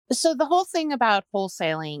So the whole thing about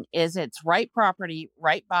wholesaling is it's right property,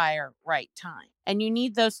 right buyer, right time. And you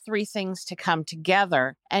need those three things to come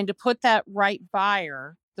together. And to put that right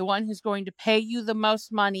buyer, the one who's going to pay you the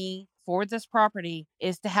most money for this property,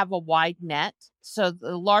 is to have a wide net. So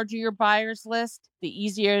the larger your buyer's list, the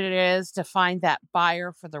easier it is to find that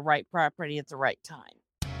buyer for the right property at the right time.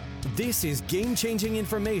 This is game-changing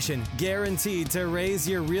information guaranteed to raise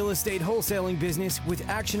your real estate wholesaling business with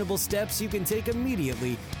actionable steps you can take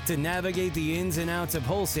immediately to navigate the ins and outs of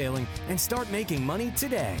wholesaling and start making money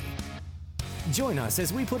today. Join us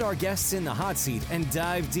as we put our guests in the hot seat and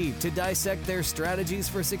dive deep to dissect their strategies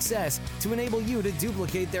for success to enable you to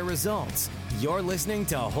duplicate their results. You're listening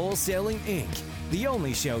to Wholesaling Inc., the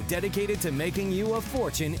only show dedicated to making you a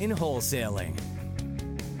fortune in wholesaling.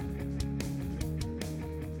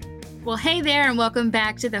 Well, hey there, and welcome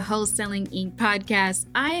back to the Wholesaling Inc. podcast.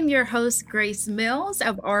 I am your host, Grace Mills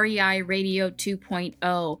of REI Radio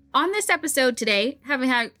 2.0. On this episode today, having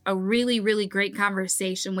had a really great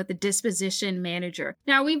conversation with the disposition manager.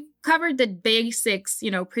 Now, we've covered the basics,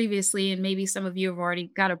 previously, and maybe some of you have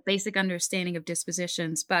already got a basic understanding of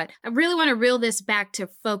dispositions, but I really want to reel this back to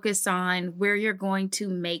focus on where you're going to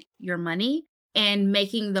make your money and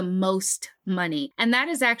making the most money. And that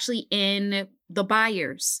is actually in the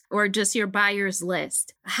buyers or just your buyers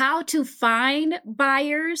list. How to find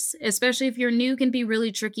buyers, especially if you're new, can be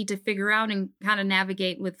really tricky to figure out and kind of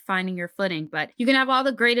navigate with finding your footing. But you can have all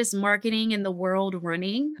the greatest marketing in the world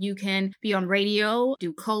running. You can be on radio,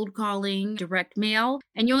 do cold calling, direct mail,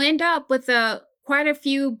 and you'll end up with quite a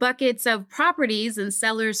few buckets of properties and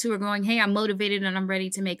sellers who are going, hey, I'm motivated and I'm ready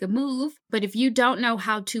to make a move. But if you don't know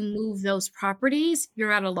how to move those properties,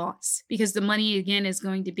 you're at a loss because the money, again, is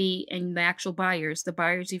going to be in the actual buyers, the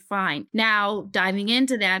buyers you find. Now, diving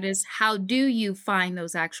into that is how do you find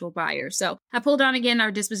those actual buyers? So I pulled on again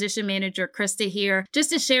our disposition manager, Krista, here, just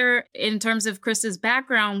to share in terms of Krista's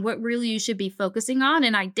background, what really you should be focusing on.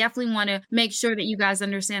 And I definitely want to make sure that you guys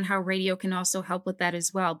understand how radio can also help with that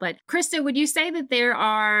as well. But Krista, would you say that there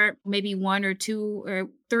are maybe one or two or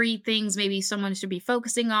three things maybe someone should be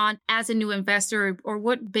focusing on as a new investor, or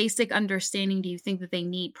what basic understanding do you think that they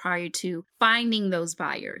need prior to finding those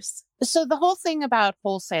buyers? So the whole thing about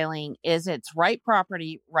wholesaling is it's right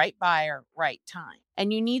property, right buyer, right time.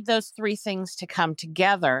 And you need those three things to come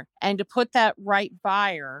together. And to put that right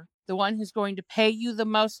buyer, the one who's going to pay you the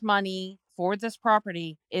most money for this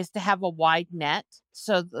property, is to have a wide net.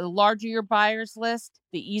 So the larger your buyer's list,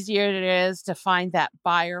 the easier it is to find that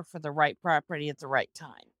buyer for the right property at the right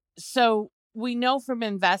time. So we know from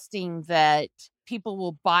investing that people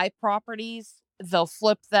will buy properties, they'll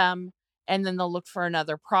flip them, and then they'll look for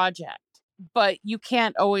another project. But you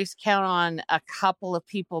can't always count on a couple of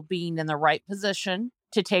people being in the right position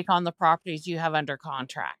to take on the properties you have under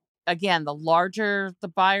contract. Again, the larger the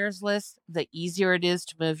buyer's list, the easier it is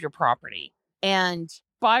to move your property. And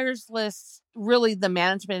buyer's lists, really the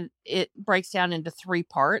management, it breaks down into three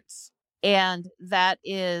parts. And that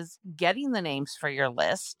is getting the names for your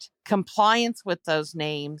list, compliance with those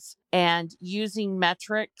names, and using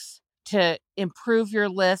metrics to improve your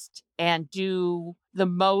list and do the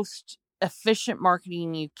most efficient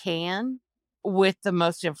marketing you can with the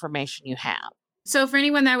most information you have. So for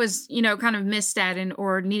anyone that was, kind of missed that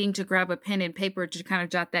or needing to grab a pen and paper to kind of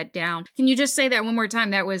jot that down, can you just say that one more time?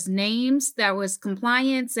 That was names, that was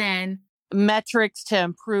compliance, and metrics to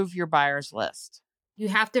improve your buyer's list. You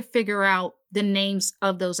have to figure out the names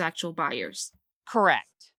of those actual buyers.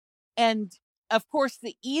 Correct. And of course,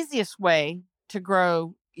 the easiest way to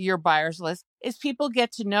grow your buyer's list is people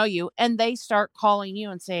get to know you and they start calling you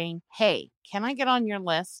and saying, hey, can I get on your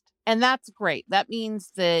list? And that's great. That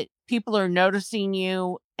means that people are noticing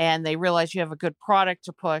you and they realize you have a good product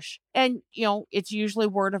to push. And, it's usually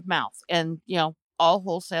word of mouth. And, all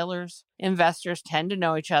wholesalers, investors tend to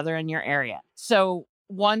know each other in your area. So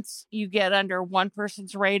once you get under one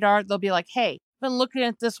person's radar, they'll be like, hey, I've been looking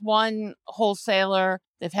at this one wholesaler.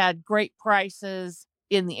 They've had great prices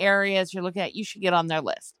in the areas you're looking at. You should get on their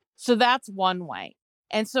list. So that's one way.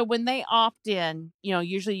 And so when they opt in,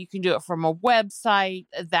 usually you can do it from a website.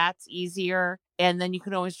 That's easier. And then you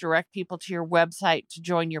can always direct people to your website to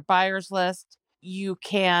join your buyer's list. You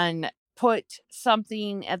can put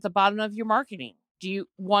something at the bottom of your marketing. Do you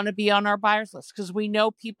want to be on our buyer's list? Because we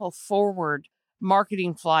know people forward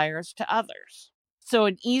marketing flyers to others. So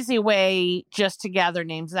an easy way just to gather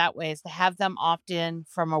names that way is to have them opt in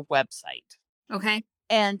from a website. Okay.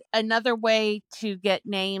 And another way to get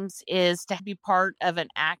names is to be part of an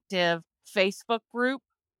active Facebook group.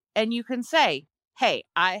 And you can say, hey,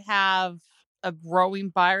 I have a growing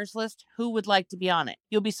buyers list, who would like to be on it?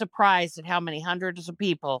 You'll be surprised at how many hundreds of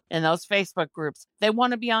people in those Facebook groups, they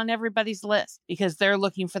want to be on everybody's list because they're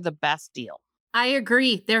looking for the best deal. I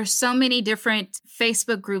agree. There are so many different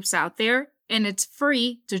Facebook groups out there, and it's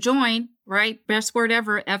free to join, right? Best word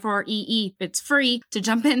ever, FREE. It's free to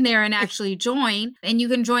jump in there and actually join. And you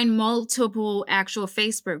can join multiple actual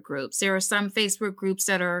Facebook groups. There are some Facebook groups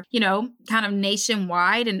that are, kind of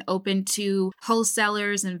nationwide and open to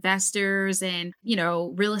wholesalers, investors, and,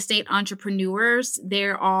 real estate entrepreneurs.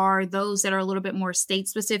 There are those that are a little bit more state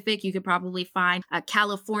specific. You could probably find a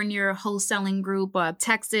California wholesaling group, a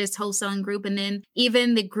Texas wholesaling group, and then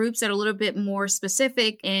even the groups that are a little bit more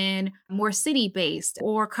specific and more city based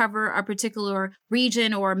or cover a particular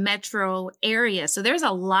region or metro area. So there's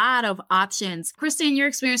a lot of options. Krista, in your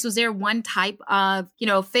experience, was there one type of,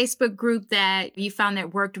 Facebook group that you found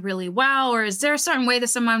that worked really well? Or is there a certain way that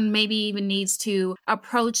someone maybe even needs to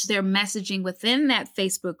approach their messaging within that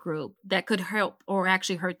Facebook group that could help or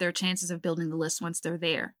actually hurt their chances of building the list once they're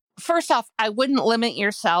there? First off, I wouldn't limit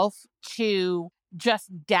yourself to just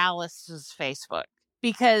Dallas's Facebook,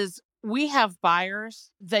 because we have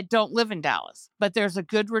buyers that don't live in Dallas, but there's a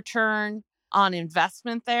good return on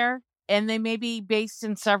investment there, and they may be based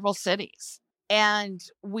in several cities. And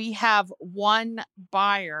we have one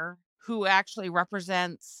buyer who actually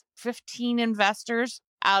represents 15 investors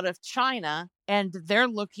out of China, and they're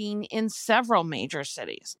looking in several major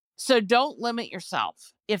cities. So don't limit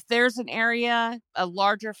yourself. If there's an area, a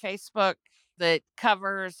larger Facebook that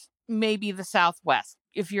covers maybe the Southwest,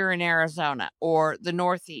 if you're in Arizona or the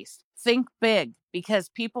Northeast, think big, because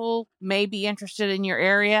people may be interested in your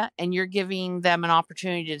area and you're giving them an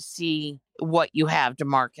opportunity to see what you have to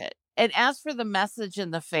market. And as for the message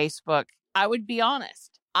in the Facebook, I would be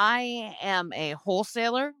honest. I am a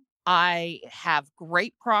wholesaler. I have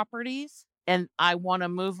great properties and I want to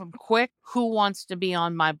move them quick. Who wants to be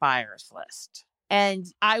on my buyers list? And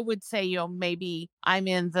I would say, maybe I'm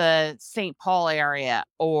in the St. Paul area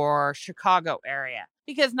or Chicago area,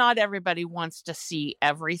 because not everybody wants to see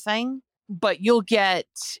everything, but you'll get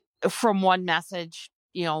from one message,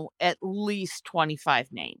 at least 25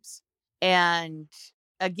 names. And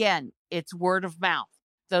again, it's word of mouth.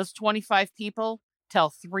 Those 25 people, tell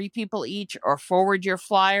 3 people each or forward your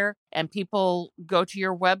flyer, and people go to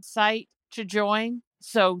your website to join.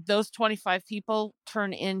 So those 25 people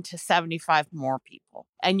turn into 75 more people,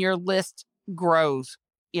 and your list grows,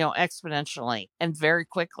 exponentially and very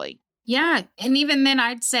quickly. Yeah. And even then,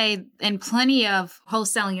 I'd say in plenty of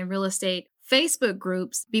wholesaling and real estate Facebook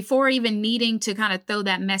groups, before even needing to kind of throw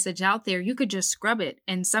that message out there, you could just scrub it.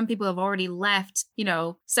 And some people have already left,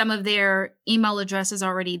 some of their email addresses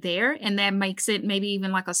already there. And that makes it maybe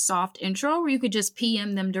even like a soft intro where you could just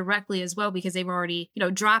PM them directly as well, because they've already,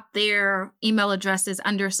 dropped their email addresses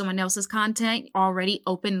under someone else's content, already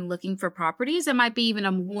open and looking for properties. It might be even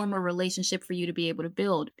a warmer relationship for you to be able to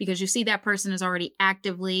build, because you see that person is already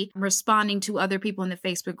actively responding to other people in the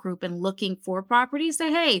Facebook group and looking for properties.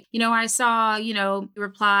 Say, hey, I saw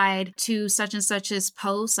replied to such and such's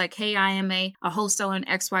post, like, hey, I am a wholesaler in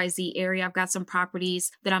XYZ area. I've got some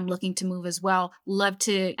properties that I'm looking to move as well. Love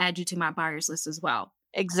to add you to my buyers list as well.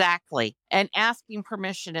 Exactly. And asking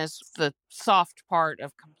permission is the soft part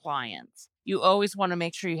of compliance. You always want to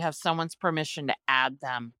make sure you have someone's permission to add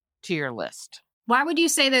them to your list. Why would you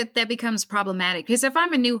say that becomes problematic? Because if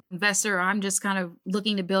I'm a new investor, or I'm just kind of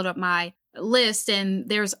looking to build up my list and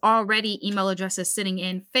there's already email addresses sitting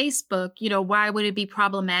in Facebook, why would it be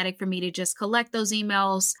problematic for me to just collect those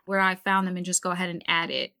emails where I found them and just go ahead and add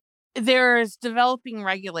it? There's developing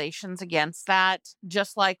regulations against that,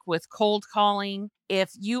 just like with cold calling.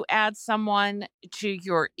 If you add someone to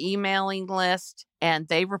your emailing list and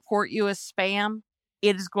they report you as spam,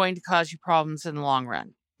 it is going to cause you problems in the long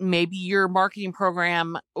run. Maybe your marketing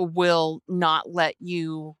program will not let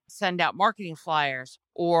you send out marketing flyers,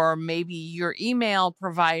 or maybe your email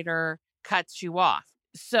provider cuts you off.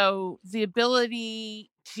 So the ability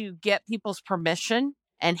to get people's permission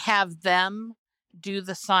and have them do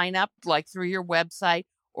the sign up, like through your website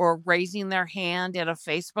or raising their hand in a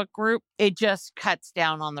Facebook group, it just cuts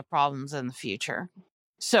down on the problems in the future.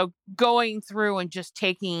 So going through and just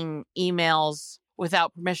taking emails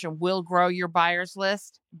without permission will grow your buyers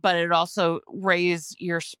list, but it also raise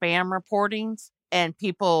your spam reportings, and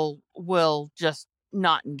people will just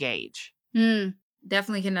not engage.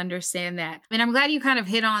 Definitely can understand that. And I'm glad you kind of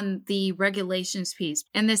hit on the regulations piece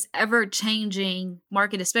and this ever-changing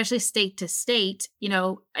market, especially state to state.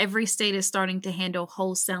 Every state is starting to handle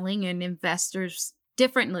wholesaling and investors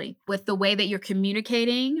differently with the way that you're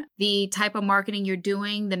communicating, the type of marketing you're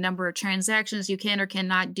doing, the number of transactions you can or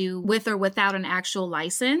cannot do with or without an actual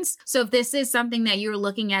license. So if this is something that you're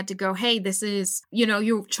looking at to go, hey, this is,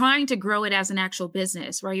 you're trying to grow it as an actual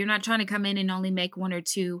business, right? You're not trying to come in and only make one or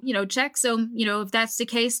two, checks. So, if that's the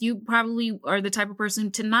case, you probably are the type of person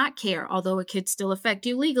to not care, although it could still affect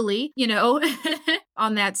you legally,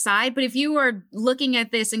 on that side. But if you are looking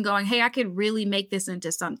at this and going, hey, I could really make this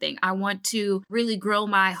into something. I want to really grow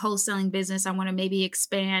my wholesaling business. I want to maybe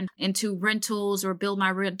expand into rentals or build my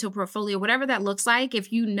rental portfolio, whatever that looks like.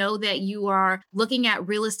 If you know that you are looking at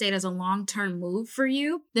real estate as a long-term move for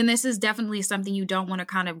you, then this is definitely something you don't want to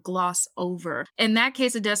kind of gloss over. In that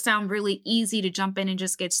case, it does sound really easy to jump in and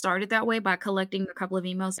just get started that way by collecting a couple of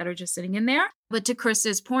emails that are just sitting in there. But to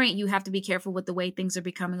Chris's point, you have to be careful with the way things are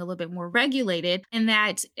becoming a little bit more regulated. And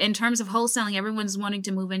that in terms of wholesaling, everyone's wanting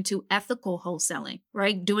to move into ethical wholesaling,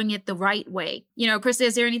 right? Doing it the right way. Chris,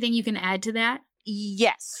 is there anything you can add to that?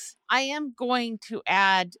 Yes, I am going to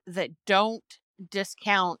add that don't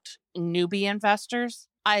discount newbie investors.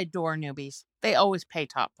 I adore newbies. They always pay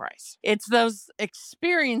top price. It's those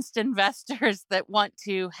experienced investors that want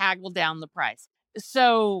to haggle down the price.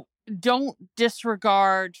 So don't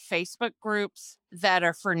disregard Facebook groups that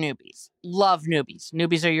are for newbies. Love newbies.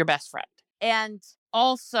 Newbies are your best friend. And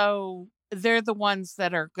also, they're the ones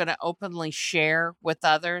that are going to openly share with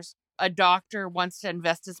others. A doctor wants to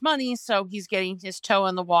invest his money, so he's getting his toe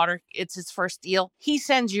in the water. It's his first deal. He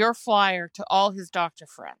sends your flyer to all his doctor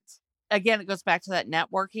friends. Again, it goes back to that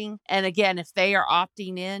networking. And again, if they are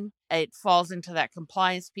opting in, it falls into that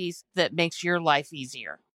compliance piece that makes your life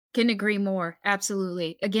easier. Can agree more.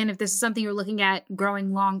 Absolutely. Again, if this is something you're looking at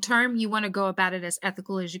growing long term, you want to go about it as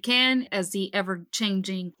ethical as you can, as the ever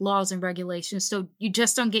changing laws and regulations. So you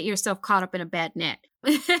just don't get yourself caught up in a bad net.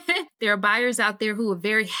 There are buyers out there who will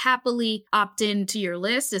very happily opt into your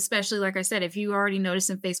list, especially, like I said, if you already notice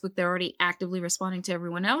in Facebook, they're already actively responding to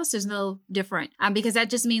everyone else. There's no different because that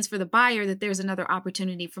just means for the buyer that there's another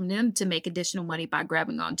opportunity from them to make additional money by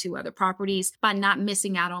grabbing onto other properties, by not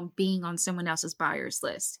missing out on being on someone else's buyer's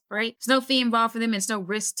list, right? There's no fee involved for them. It's no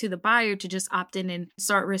risk to the buyer to just opt in and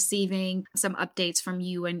start receiving some updates from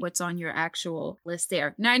you and what's on your actual list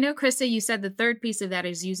there. Now, I know, Krista, you said the third piece of that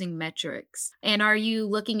is using metrics. And are you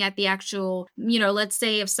looking at the actual, let's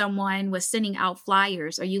say if someone was sending out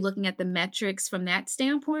flyers, are you looking at the metrics from that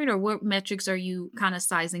standpoint, or what metrics are you kind of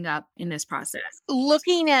sizing up in this process?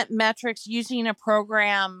 Looking at metrics using a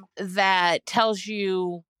program that tells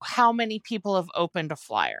you how many people have opened a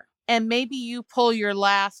flyer. And maybe you pull your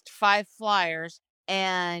last 5 flyers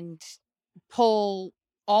and pull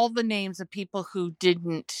all the names of people who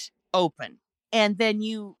didn't open. And then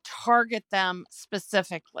you target them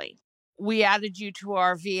specifically. We added you to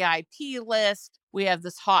our VIP list. We have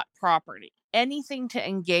this hot property. Anything to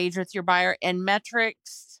engage with your buyer, and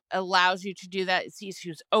metrics allows you to do that. It sees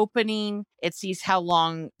who's opening. It sees how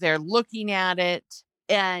long they're looking at it.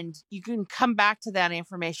 And you can come back to that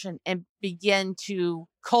information and begin to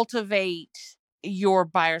cultivate your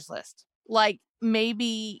buyer's list. Like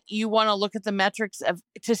maybe you want to look at the metrics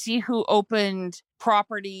to see who opened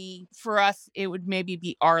property. For us, it would maybe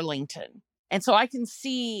be Arlington. And so I can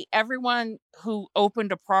see everyone who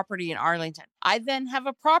opened a property in Arlington. I then have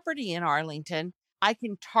a property in Arlington. I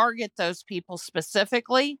can target those people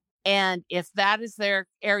specifically. And if that is their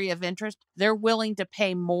area of interest, they're willing to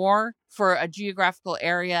pay more for a geographical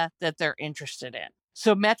area that they're interested in.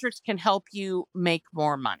 So metrics can help you make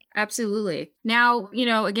more money. Absolutely. Now,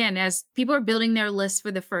 again, as people are building their list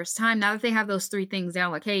for the first time, now that they have those 3 things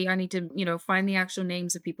down, like, hey, I need to, find the actual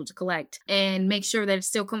names of people to collect and make sure that it's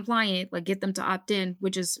still compliant, like get them to opt in,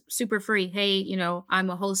 which is super free. Hey, I'm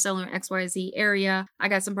a wholesaler in XYZ area. I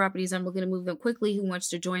got some properties. I'm looking to move them quickly. Who wants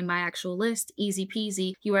to join my actual list? Easy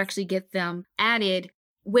peasy. You actually get them added.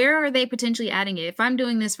 Where are they potentially adding it? If I'm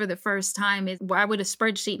doing this for the first time, why would a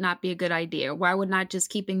spreadsheet not be a good idea? Why would not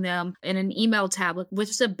just keeping them in an email tablet?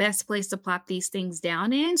 Which is the best place to plop these things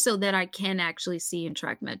down in so that I can actually see and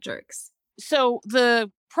track metrics? So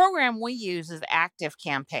the program we use is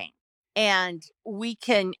ActiveCampaign, and we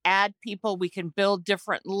can add people. We can build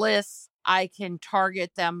different lists. I can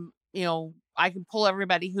target them, I can pull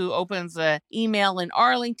everybody who opens an email in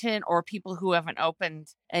Arlington or people who haven't opened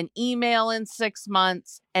an email in 6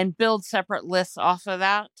 months and build separate lists off of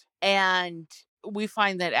that. And we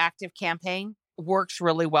find that ActiveCampaign works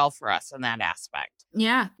really well for us in that aspect.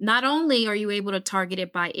 Yeah. Not only are you able to target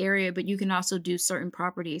it by area, but you can also do certain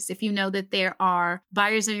properties. If you know that there are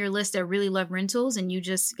buyers on your list that really love rentals and you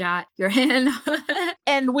just got your hand.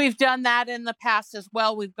 And we've done that in the past as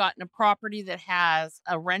well. We've gotten a property that has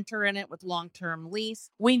a renter in it with long-term lease.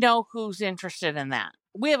 We know who's interested in that.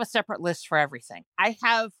 We have a separate list for everything. I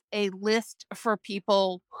have a list for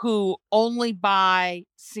people who only buy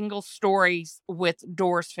single stories with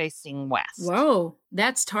doors facing west. Whoa,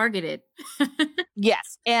 that's targeted.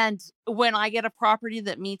 Yes. And when I get a property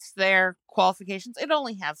that meets their qualifications, it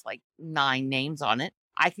only has like 9 names on it.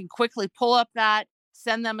 I can quickly pull up that,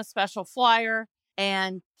 send them a special flyer,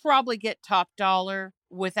 and probably get top dollar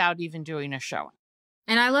without even doing a showing.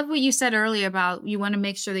 And I love what you said earlier about you want to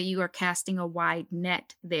make sure that you are casting a wide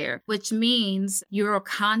net there, which means you're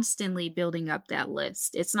constantly building up that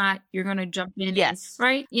list. It's not you're going to jump in. Yes.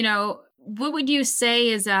 Right? You know, what would you say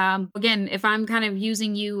is, again, if I'm kind of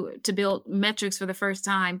using you to build metrics for the first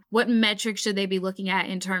time, what metrics should they be looking at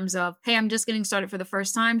in terms of, hey, I'm just getting started for the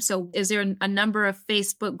first time. So is there a number of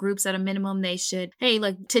Facebook groups at a minimum they should, hey,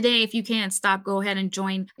 like today, if you can't stop, go ahead and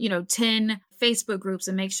join, 10 Facebook groups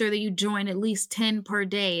and make sure that you join at least 10 per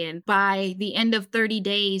day. And by the end of 30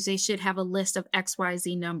 days, they should have a list of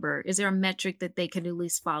XYZ number. Is there a metric that they could at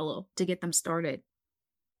least follow to get them started?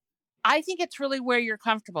 I think it's really where you're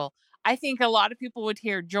comfortable. I think a lot of people would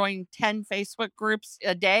hear join 10 Facebook groups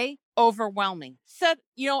a day. Overwhelming. So,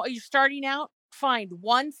 you're starting out, find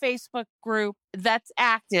one Facebook group that's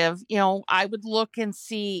active. I would look and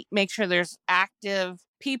make sure there's active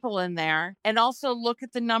people in there, and also look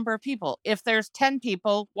at the number of people. If there's 10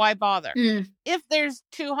 people, why bother? If there's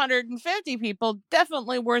 250 people,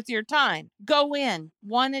 definitely worth your time. Go in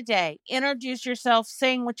one a day, introduce yourself,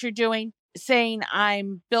 saying what you're doing, saying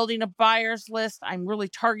I'm building a buyer's list. I'm really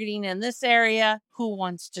targeting in this area. Who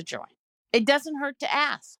wants to join? It doesn't hurt to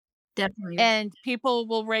ask. Definitely. And people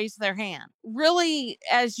will raise their hand. Really,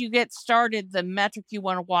 as you get started, the metric you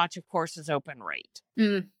want to watch, of course, is open rate.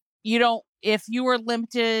 If you are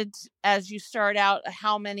limited as you start out,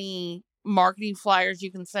 how many marketing flyers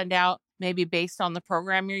you can send out, maybe based on the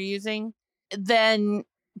program you're using, then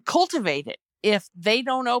cultivate it. If they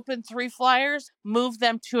don't open 3 flyers, move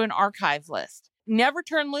them to an archive list. Never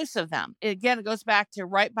turn loose of them. Again, it goes back to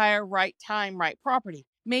right buyer, right time, right property.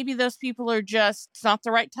 Maybe those people it's not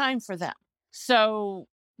the right time for them. So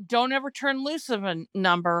don't ever turn loose of a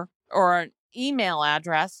number or an email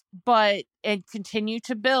address, and continue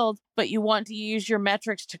to build. But you want to use your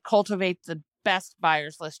metrics to cultivate the best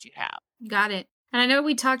buyers list you have. Got it. And I know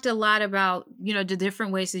we talked a lot about, the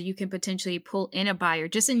different ways that you can potentially pull in a buyer.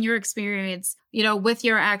 Just in your experience, with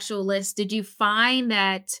your actual list, did you find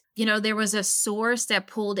that, there was a source that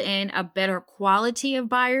pulled in a better quality of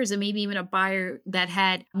buyers, and maybe even a buyer that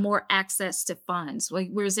had more access to funds? Like,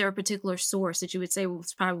 was there a particular source that you would say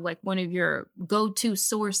was probably like one of your go-to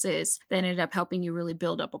sources that ended up helping you really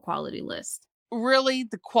build up a quality list? Really,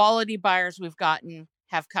 the quality buyers we've gotten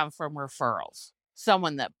have come from referrals.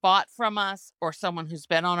 Someone that bought from us or someone who's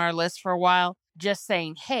been on our list for a while, just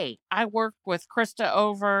saying, hey, I work with Krista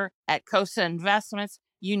over at Cosa Investments.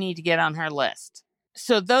 You need to get on her list.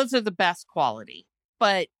 So those are the best quality.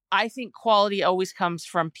 But I think quality always comes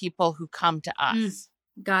from people who come to us.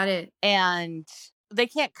 Got it. And they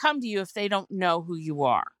can't come to you if they don't know who you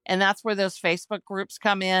are. And that's where those Facebook groups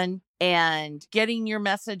come in, and getting your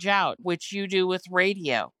message out, which you do with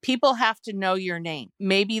radio. People have to know your name.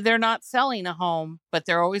 Maybe they're not selling a home, but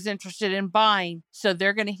they're always interested in buying. So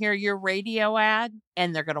they're going to hear your radio ad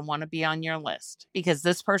and they're going to want to be on your list because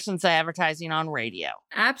this person's advertising on radio.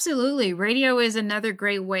 Absolutely. Radio is another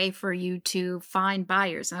great way for you to find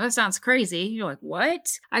buyers. Now, that sounds crazy. You're like,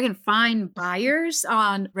 what? I can find buyers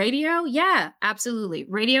on radio? Yeah, absolutely.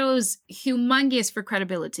 Radio is humongous for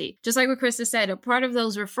credibility. Just like what Krista said, a part of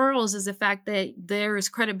those referrals is the fact that there is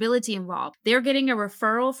credibility involved. They're getting a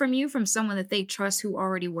referral from you from someone that they trust who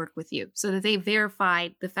already worked with you, so that they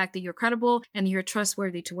verified the fact that you're credible and you're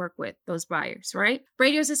trustworthy to work with those buyers, right?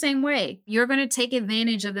 Radio is the same way. You're going to take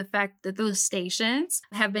advantage of the fact that those stations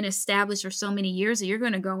have been established for so many years that you're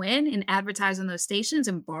going to go in and advertise on those stations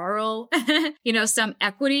and borrow, some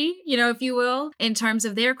equity, if you will, in terms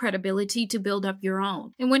of their credibility to build up your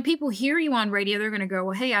own. And when people hear you on radio, they're going to go,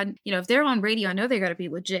 well, hey, if they're on radio, I know they got to be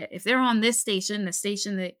legit. If they're on this station, the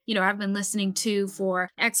station that, I've been listening to for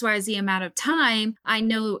XYZ amount of time, I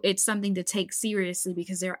know it's something to take seriously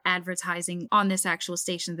because they're advertising on this actual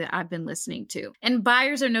station that I've been listening to. And And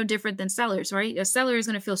buyers are no different than sellers, right? A seller is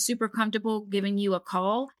going to feel super comfortable giving you a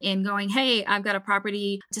call and going, hey, I've got a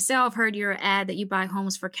property to sell. I've heard your ad that you buy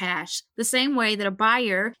homes for cash. The same way that a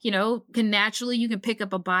buyer, you can pick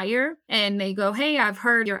up a buyer and they go, hey, I've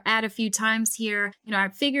heard your ad a few times here. I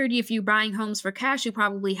figured if you're buying homes for cash, you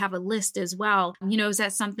probably have a list as well. Is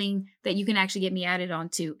that something that you can actually get me added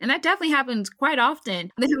onto? And that definitely happens quite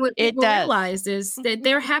often. What people realize is that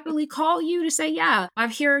they're happily call you to say, yeah,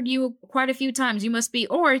 I've heard you quite a few times. You must be,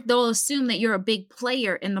 or they'll assume that you're a big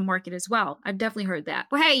player in the market as well. I've definitely heard that.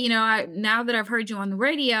 Well, hey, now that I've heard you on the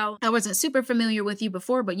radio, I wasn't super familiar with you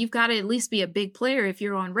before, but you've got to at least be a big player if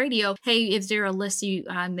you're on radio. Hey, is there a list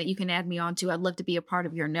that you can add me onto? I'd love to be a part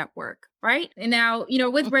of your network. Right. And now,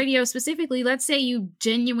 with radio specifically, let's say you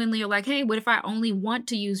genuinely are like, hey, what if I only want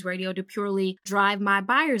to use radio to purely drive my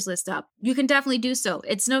buyers list up? You can definitely do so.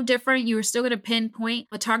 It's no different. You're still going to pinpoint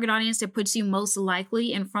a target audience that puts you most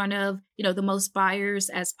likely in front of, the most buyers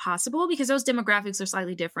as possible, because those demographics are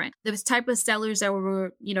slightly different. The type of sellers that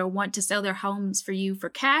will, want to sell their homes for you for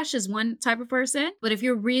cash is one type of person. But if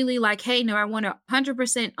you're really like, hey, no, I want to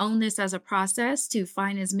 100% own this as a process to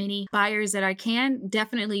find as many buyers that I can,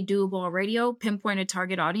 definitely doable on radio, pinpoint a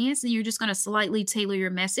target audience, and you're just going to slightly tailor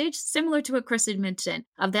your message, similar to what Chris had mentioned,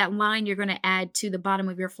 of that line you're going to add to the bottom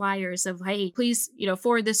of your flyers of, hey, please,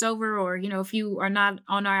 forward this over, or, if you are not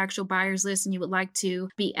on our actual buyers list and you would like to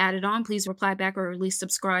be added on, please reply back or at least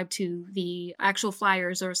subscribe to the actual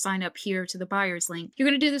flyers or sign up here to the buyers link. You're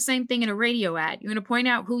going to do the same thing in a radio ad. You're going to point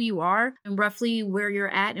out who you are and roughly where you're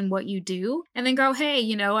at and what you do, and then go,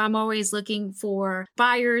 hey, I'm always looking for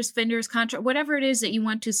buyers, vendors, contract, whatever it is that you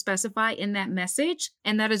want to specify in that message.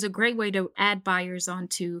 And that is a great way to add buyers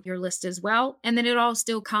onto your list as well. And then it all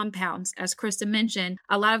still compounds. As Krista mentioned,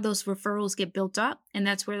 a lot of those referrals get built up. And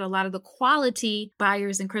that's where a lot of the quality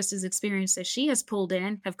buyers in Krista's experience that she has pulled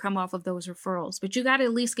in have come off of those referrals. But you got to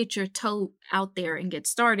at least get your toe out there and get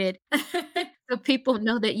started. So people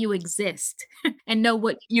know that you exist and know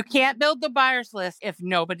what you can't build the buyers list if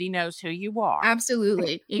nobody knows who you are.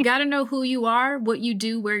 Absolutely. You got to know who you are, what you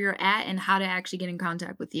do, where you're at, and how to actually get in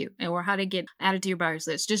contact with you, or how to get added to your buyers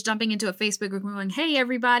list. Just jumping into a Facebook group and going, hey,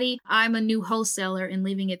 everybody, I'm a new wholesaler, and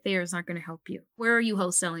leaving it there is not going to help you. Where are you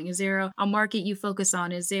wholesaling? Is there a market you focus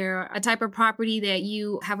on? Is there a type of property that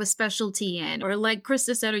you have a specialty in? Or like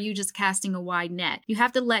Krista said, are you just casting a wide net? You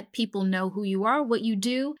have to let people know who you are, what you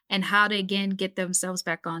do, and how to, again, get themselves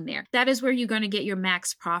back on there. That is where you're going to get your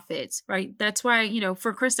max profits, right? That's why,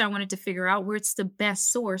 for Krista, I wanted to figure out where it's the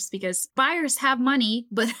best source, because buyers have money,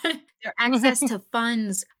 but their access to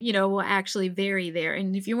funds, will actually vary there.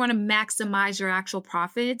 And if you want to maximize your actual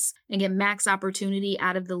profits and get max opportunity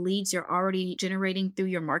out of the leads you're already generating through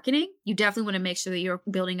your marketing, you definitely want to make sure that you're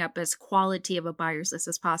building up as quality of a buyer's list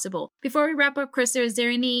as possible. Before we wrap up, Krista, is there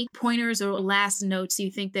any pointers or last notes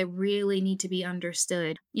you think that really need to be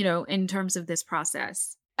understood, in terms of this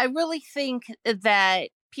process? I really think that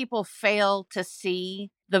people fail to see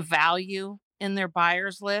the value in their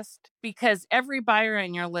buyer's list, because every buyer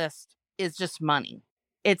in your list is just money.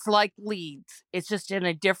 It's like leads. It's just in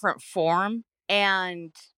a different form.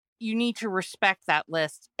 And you need to respect that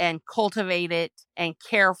list and cultivate it and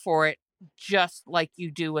care for it just like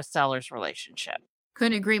you do a seller's relationship.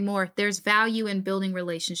 Couldn't agree more. There's value in building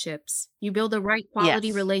relationships. You build the right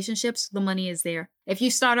quality relationships, the money is there. If you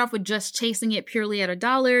start off with just chasing it purely at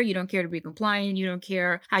 $1, you don't care to be compliant, you don't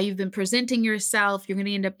care how you've been presenting yourself, you're going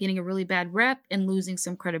to end up getting a really bad rep and losing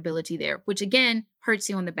some credibility there, which again, hurts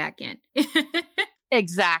you on the back end.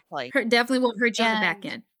 Exactly. Definitely won't hurt you on the back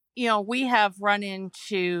end. We have run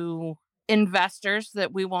into investors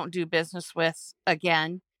that we won't do business with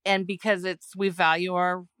again. And because we value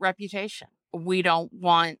our reputation. We don't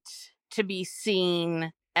want to be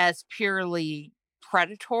seen as purely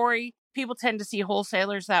predatory. People tend to see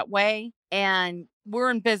wholesalers that way. And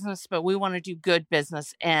we're in business, but we want to do good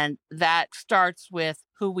business. And that starts with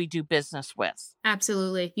who we do business with.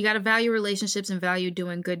 Absolutely. You got to value relationships and value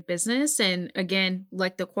doing good business. And again,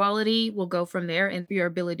 like the quality will go from there and your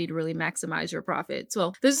ability to really maximize your profits.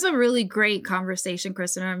 Well, this is a really great conversation,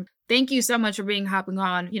 Chris. And thank you so much for hopping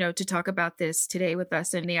on, to talk about this today with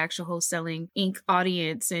us and the actual Wholesaling Inc.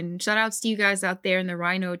 audience. And shout outs to you guys out there in the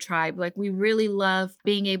Rhino tribe. Like, we really love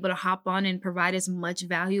being able to hop on and provide as much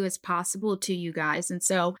value as possible to you guys. And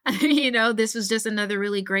so, this was just another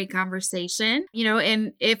really great conversation,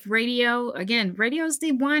 and if radio is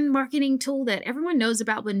the one marketing tool that everyone knows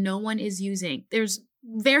about, but no one is using. There's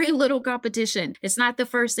very little competition. It's not the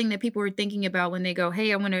first thing that people are thinking about when they go,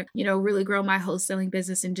 hey, I want to, really grow my wholesaling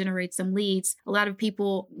business and generate some leads. A lot of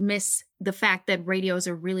people miss the fact that radio is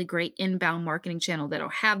a really great inbound marketing channel that'll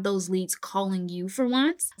have those leads calling you for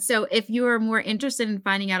once. So if you are more interested in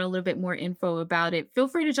finding out a little bit more info about it, feel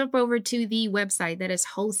free to jump over to the website. That is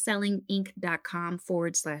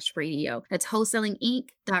wholesalinginc.com/radio. That's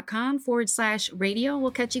wholesalinginc.com/radio.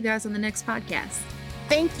 We'll catch you guys on the next podcast.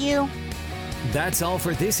 Thank you. That's all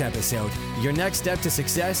for this episode. Your next step to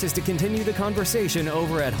success is to continue the conversation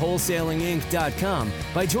over at wholesalinginc.com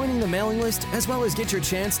by joining the mailing list, as well as get your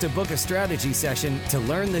chance to book a strategy session to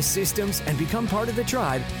learn the systems and become part of the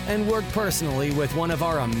tribe and work personally with one of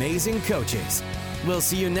our amazing coaches. We'll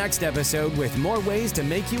see you next episode with more ways to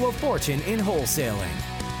make you a fortune in wholesaling.